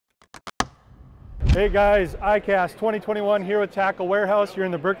Hey guys, ICAST 2021 here with Tackle Warehouse. You're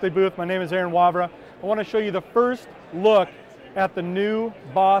in the Berkley booth. My name is Aaron Wavra. I want to show you the first look at the new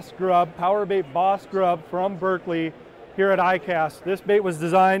Boss Grub, Powerbait Boss Grub from Berkley here at ICAST. This bait was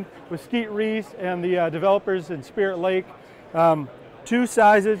designed with Skeet Reese and the developers in Spirit Lake. Two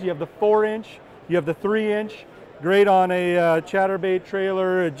sizes, you have the 4-inch, you have the 3-inch, great on a chatterbait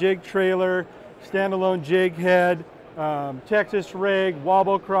trailer, a jig trailer, standalone jig head, Texas rig,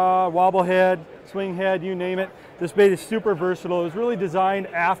 wobble craw, wobble head, swing head, you name it. This bait is super versatile. It was really designed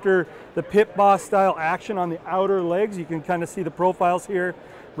after the Pit Boss style action on the outer legs. You can kind of see the profiles here.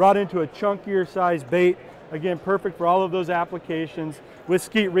 Brought into a chunkier size bait. Again, perfect for all of those applications. With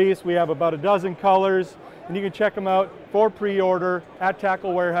Skeet Reese, we have about a dozen colors, and you can check them out for pre-order at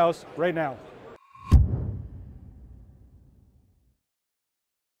Tackle Warehouse right now.